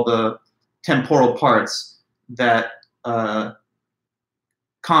existence of all the temporal parts that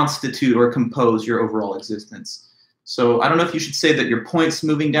constitute or compose your overall existence. So I don't know if you should say that your point's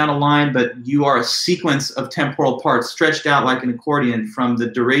moving down a line, but you are a sequence of temporal parts stretched out like an accordion from the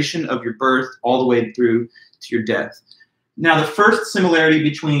duration of your birth all the way through to your death. Now, the first similarity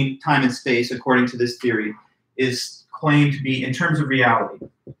between time and space, according to this theory, is claimed to be in terms of reality.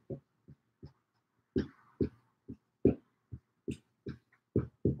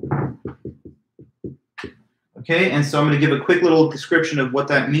 Okay, and so I'm going to give a quick little description of what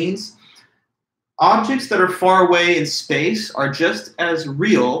that means. Objects that are far away in space are just as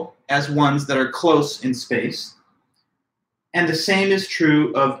real as ones that are close in space. And the same is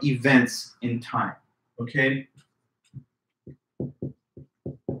true of events in time. Okay?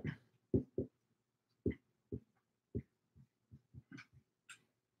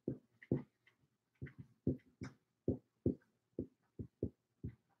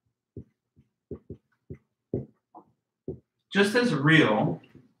 Just as real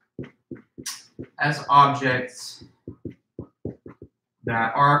as objects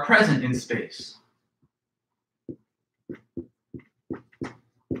that are present in space.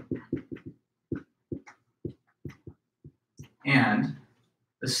 And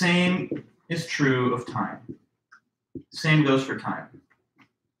the same is true of time. Same goes for time.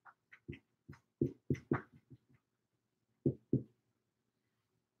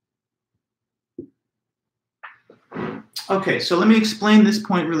 Okay, so let me explain this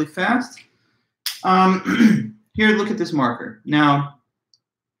point really fast. Here, look at this marker. Now,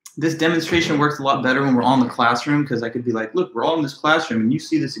 this demonstration works a lot better when we're all in the classroom, because I could be like, look, we're all in this classroom and you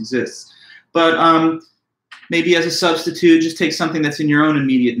see this exists. But maybe as a substitute, just take something that's in your own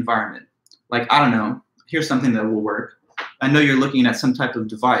immediate environment. Like, I don't know, here's something that will work. I know you're looking at some type of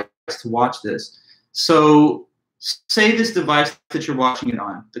device to watch this. So say this device that you're watching it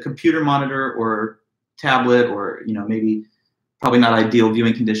on, the computer monitor or tablet, or maybe probably not ideal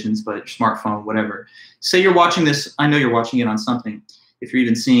viewing conditions, but smartphone, whatever. Say you're watching this, I know you're watching it on something, if you're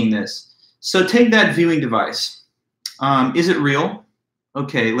even seeing this. So take that viewing device. Is it real?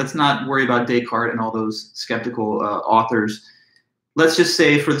 Okay, let's not worry about Descartes and all those skeptical authors. Let's just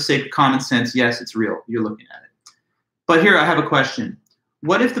say, for the sake of common sense, yes, it's real. You're looking at it. But here I have a question.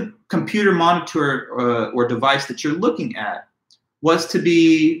 What if the computer monitor or device that you're looking at was to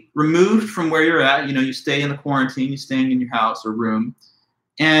be removed from where you're at? You stay in the quarantine, you're staying in your house or room,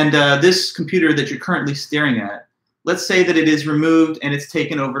 and this computer that you're currently staring at, let's say that it is removed and it's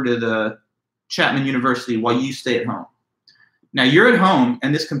taken over to the Chapman University while you stay at home. Now you're at home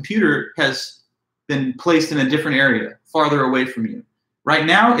and this computer has been placed in a different area, farther away from you. Right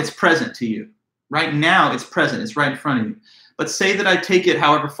now, it's present to you. Right now, it's present. It's right in front of you. But say that I take it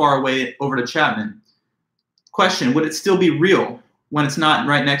however far away over to Chapman. Question, would it still be real when it's not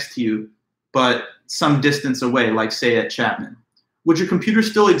right next to you, but some distance away, like say at Chapman? Would your computer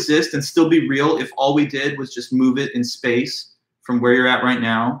still exist and still be real if all we did was just move it in space from where you're at right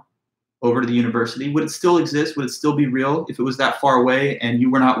now over to the university? Would it still exist? Would it still be real if it was that far away and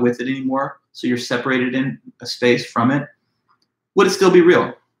you were not with it anymore, so you're separated in a space from it? Would it still be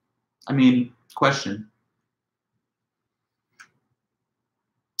real? I mean, question.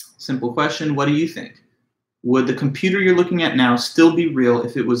 Simple question. What do you think? Would the computer you're looking at now still be real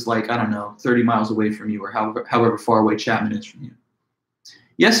if it was like, I don't know, 30 miles away from you, or however far away Chapman is from you?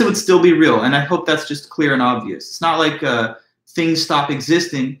 Yes, it would still be real, and I hope that's just clear and obvious. It's not like things stop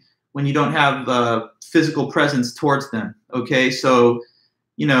existing when you don't have physical presence towards them, okay? So,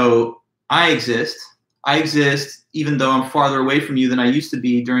 I exist. I exist even though I'm farther away from you than I used to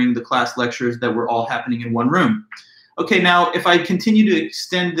be during the class lectures that were all happening in one room. Okay, now if I continue to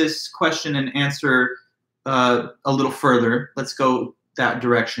extend this question and answer a little further, let's go that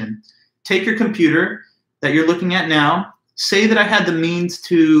direction. Take your computer that you're looking at now. Say that I had the means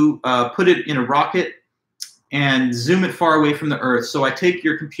to put it in a rocket and zoom it far away from the Earth. So I take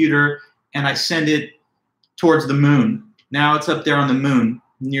your computer and I send it towards the moon. Now it's up there on the moon,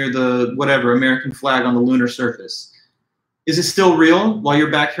 near the whatever American flag on the lunar surface. Is it still real while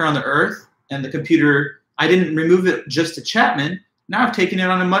you're back here on the Earth? And the computer, I didn't remove it just to Chapman. Now I've taken it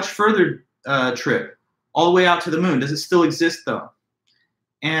on a much further trip, all the way out to the moon. Does it still exist though?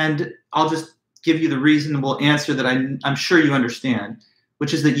 And I'll just give you the reasonable answer that I'm sure you understand,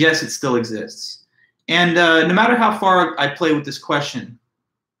 which is that yes, it still exists. And no matter how far I play with this question,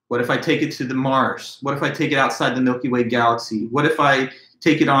 what if I take it to the Mars? What if I take it outside the Milky Way galaxy? What if I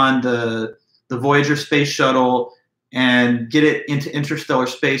take it on the Voyager space shuttle and get it into interstellar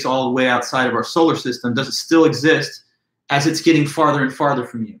space all the way outside of our solar system? Does it still exist as it's getting farther and farther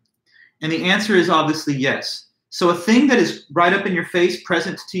from you? And the answer is obviously yes. So a thing that is right up in your face,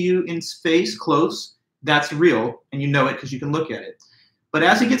 present to you in space, close, that's real, and you know it because you can look at it. But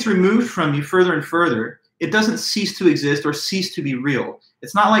as it gets removed from you further and further, it doesn't cease to exist or cease to be real.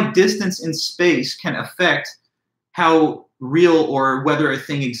 It's not like distance in space can affect how real or whether a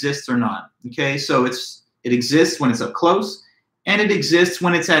thing exists or not. Okay, so it exists when it's up close, and it exists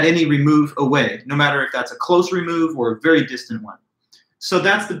when it's at any remove away, no matter if that's a close remove or a very distant one. So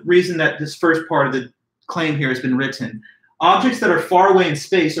that's the reason that this first part of the claim here has been written. Objects that are far away in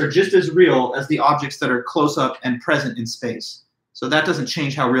space are just as real as the objects that are close up and present in space. So that doesn't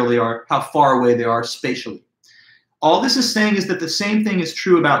change how real they are, how far away they are spatially. All this is saying is that the same thing is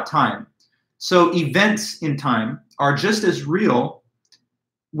true about time. So events in time are just as real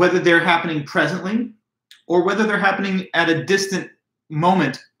whether they're happening presently or whether they're happening at a distant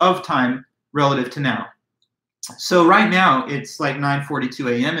moment of time relative to now. So right now it's like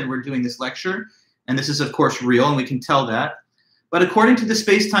 9:42 a.m. and we're doing this lecture, and this is of course real and we can tell that. But according to the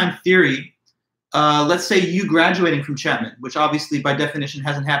space-time theory, let's say you graduating from Chapman, which obviously by definition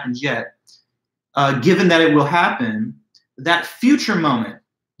hasn't happened yet, given that it will happen, that future moment,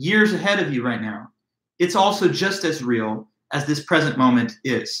 years ahead of you right now, it's also just as real as this present moment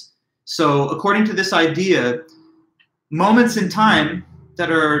is. So according to this idea, moments in time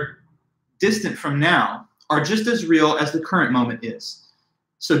that are distant from now are just as real as the current moment is.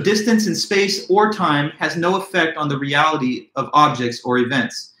 So distance in space or time has no effect on the reality of objects or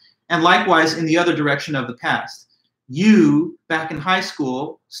events. And likewise in the other direction of the past. You, back in high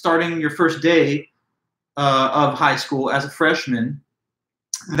school, starting your first day of high school as a freshman,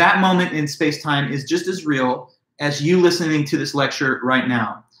 that moment in space-time is just as real as you listening to this lecture right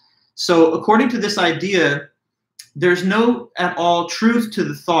now. So according to this idea, there's no at all truth to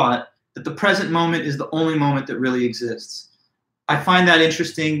the thought that the present moment is the only moment that really exists. I find that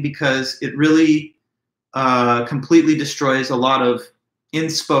interesting because it really completely destroys a lot of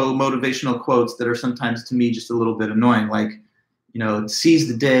inspo motivational quotes that are sometimes to me just a little bit annoying, like, you know, seize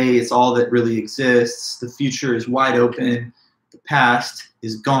the day, it's all that really exists, the future is wide open, the past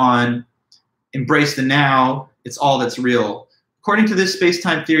is gone, embrace the now, it's all that's real. According to this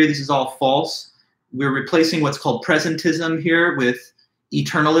space-time theory, this is all false. We're replacing what's called presentism here with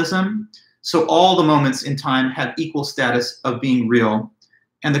eternalism. So all the moments in time have equal status of being real,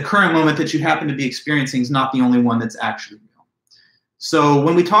 and the current moment that you happen to be experiencing is not the only one that's actually real. So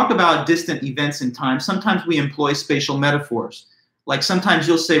when we talk about distant events in time, sometimes we employ spatial metaphors. Like sometimes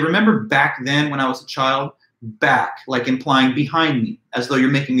you'll say, remember back then when I was a child? Back, like implying behind me, as though you're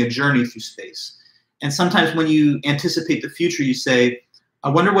making a journey through space. And sometimes when you anticipate the future, you say, I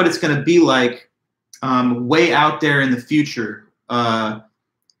wonder what it's going to be like way out there in the future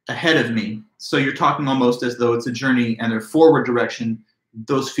ahead of me. So you're talking almost as though it's a journey and a forward direction,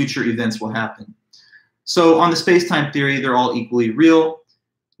 those future events will happen. So on the space-time theory, they're all equally real,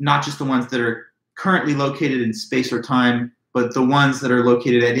 not just the ones that are currently located in space or time, but the ones that are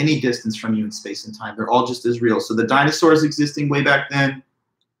located at any distance from you in space and time. They're all just as real. So the dinosaurs existing way back then,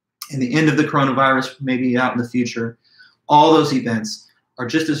 and the end of the coronavirus maybe out in the future, all those events are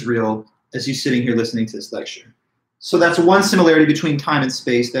just as real as you sitting here listening to this lecture. So that's one similarity between time and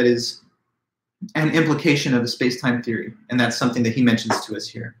space that is an implication of the space-time theory, and that's something that he mentions to us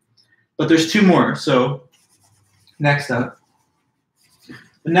here. But there's two more, so next up.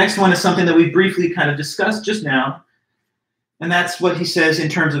 The next one is something that we briefly kind of discussed just now, and that's what he says in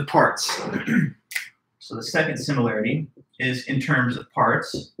terms of parts. So the second similarity is in terms of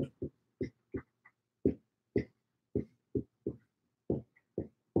parts.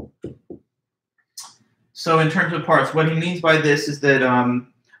 So in terms of parts, what he means by this is that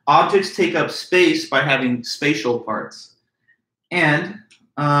objects take up space by having spatial parts, and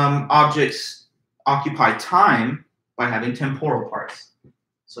objects occupy time by having temporal parts.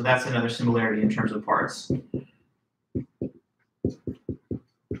 So that's another similarity in terms of parts.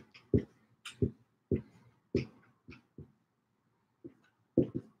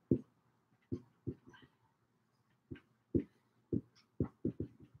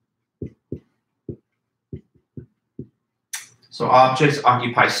 So objects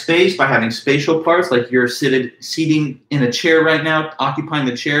occupy space by having spatial parts, like you're seating in a chair right now, occupying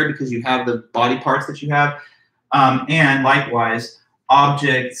the chair because you have the body parts that you have. And likewise,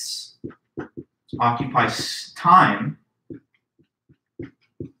 objects occupy time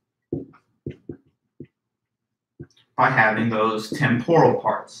by having those temporal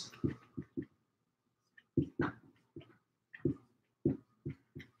parts.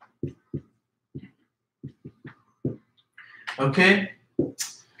 Okay?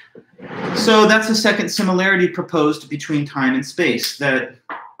 So that's the second similarity proposed between time and space, that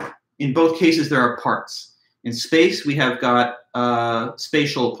in both cases there are parts. In space, we have got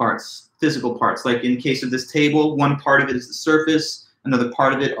spatial parts, physical parts. Like in the case of this table, one part of it is the surface, another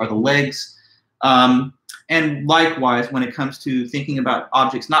part of it are the legs. And likewise, when it comes to thinking about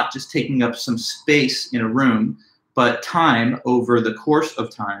objects, not just taking up some space in a room, but time over the course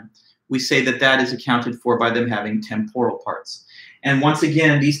of time, we say that that is accounted for by them having temporal parts. And once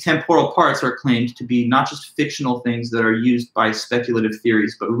again, these temporal parts are claimed to be not just fictional things that are used by speculative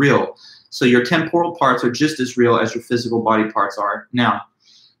theories, but real. So your temporal parts are just as real as your physical body parts are now.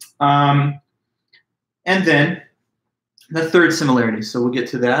 And then the third similarity. So we'll get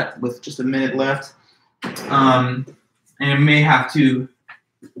to that with just a minute left. And I may have to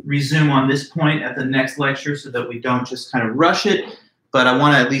resume on this point at the next lecture so that we don't just kind of rush it, but I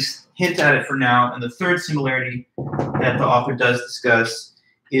want to at least hint at it for now. And the third similarity that the author does discuss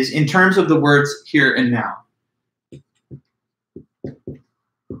is in terms of the words here and now.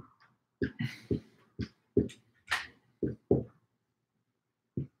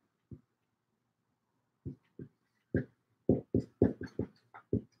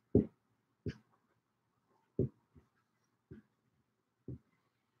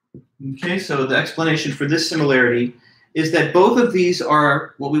 Okay, so the explanation for this similarity is that both of these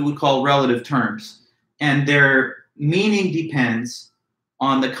are what we would call relative terms, and their meaning depends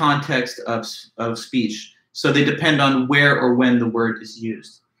on the context of speech. So they depend on where or when the word is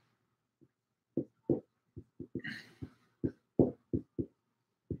used.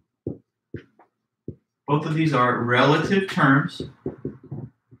 Both of these are relative terms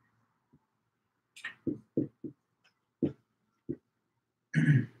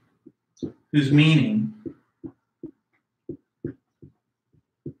whose meaning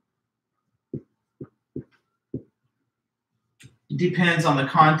depends on the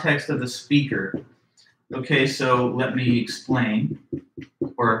context of the speaker. Okay, so let me explain,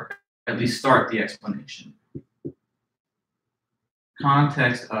 or at least start the explanation.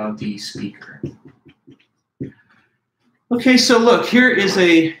 Context of the speaker. Okay, so look, here is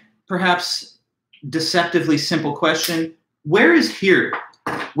a perhaps deceptively simple question. Where is here?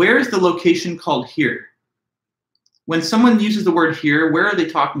 Where is the location called here? When someone uses the word here, where are they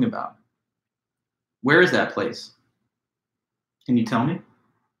talking about? Where is that place? Can you tell me?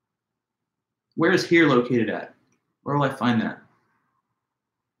 Where is here located at? Where will I find that?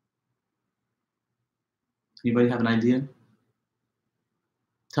 Anybody have an idea?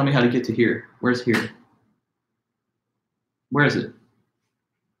 Tell me how to get to here. Where's here? Where is it?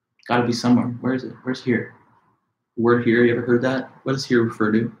 Gotta be somewhere. Where is it? Where's here? The word here, you ever heard that? What does here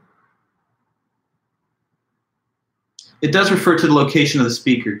refer to? It does refer to the location of the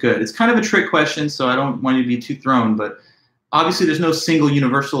speaker. Good. It's kind of a trick question, so I don't want you to be too thrown, but obviously there's no single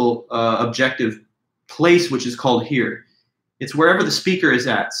universal objective place which is called here. It's wherever the speaker is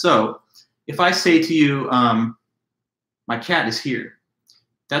at. So if I say to you, my cat is here,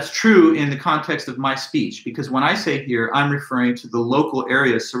 that's true in the context of my speech, because when I say here, I'm referring to the local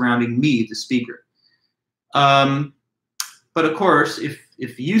area surrounding me, the speaker. But of course,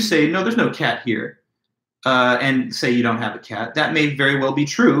 if you say, no, there's no cat here, and say you don't have a cat, that may very well be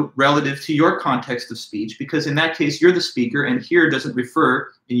true relative to your context of speech, because in that case, you're the speaker, and here doesn't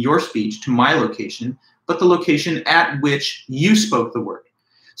refer in your speech to my location, but the location at which you spoke the word.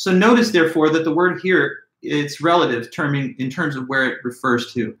 So notice, therefore, that the word here, it's relative in terms of where it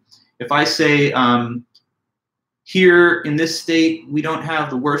refers to. If I say, here in this state, we don't have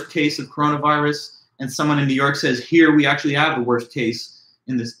the worst case of coronavirus, and someone in New York says, here we actually have the worst case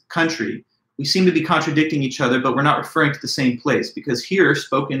in this country, we seem to be contradicting each other, but we're not referring to the same place, because here,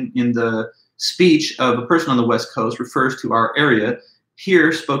 spoken in the speech of a person on the West Coast, refers to our area.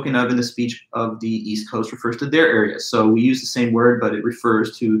 Here, spoken of in the speech of the East Coast, refers to their area. So we use the same word, but it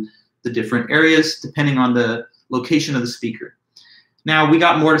refers to the different areas depending on the location of the speaker. Now, we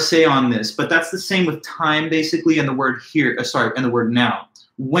got more to say on this, but that's the same with time, basically, and the word here, and the word now.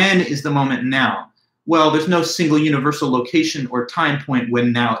 When is the moment now? Well, there's no single universal location or time point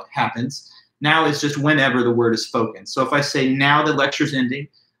when now it happens. Now is just whenever the word is spoken. So if I say now the lecture's ending,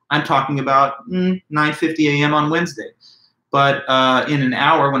 I'm talking about 9:50 a.m. on Wednesday. But in an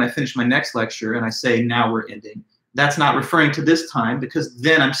hour, when I finish my next lecture and I say now we're ending, that's not referring to this time, because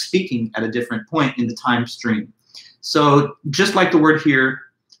then I'm speaking at a different point in the time stream. So just like the word here,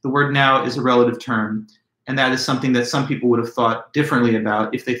 the word now is a relative term, and that is something that some people would have thought differently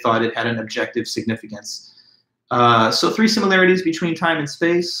about if they thought it had an objective significance. So 3 similarities between time and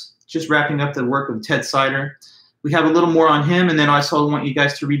space, just wrapping up the work of Ted Sider. We have a little more on him, and then I also want you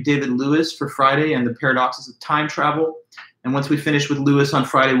guys to read David Lewis for Friday and the paradoxes of time travel. And once we finish with Lewis on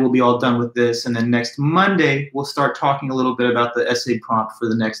Friday, we'll be all done with this. And then next Monday, we'll start talking a little bit about the essay prompt for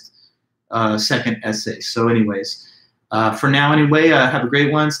the next second essay. So anyways, for now anyway, have a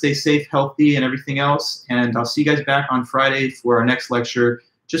great one. Stay safe, healthy, and everything else. And I'll see you guys back on Friday for our next lecture.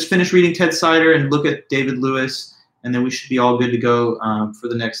 Just finish reading Ted Sider and look at David Lewis, and then we should be all good to go for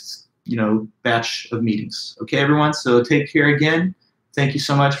the next batch of meetings. Okay, everyone? So take care again. Thank you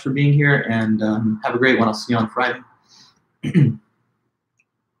so much for being here, and have a great one. I'll see you on Friday.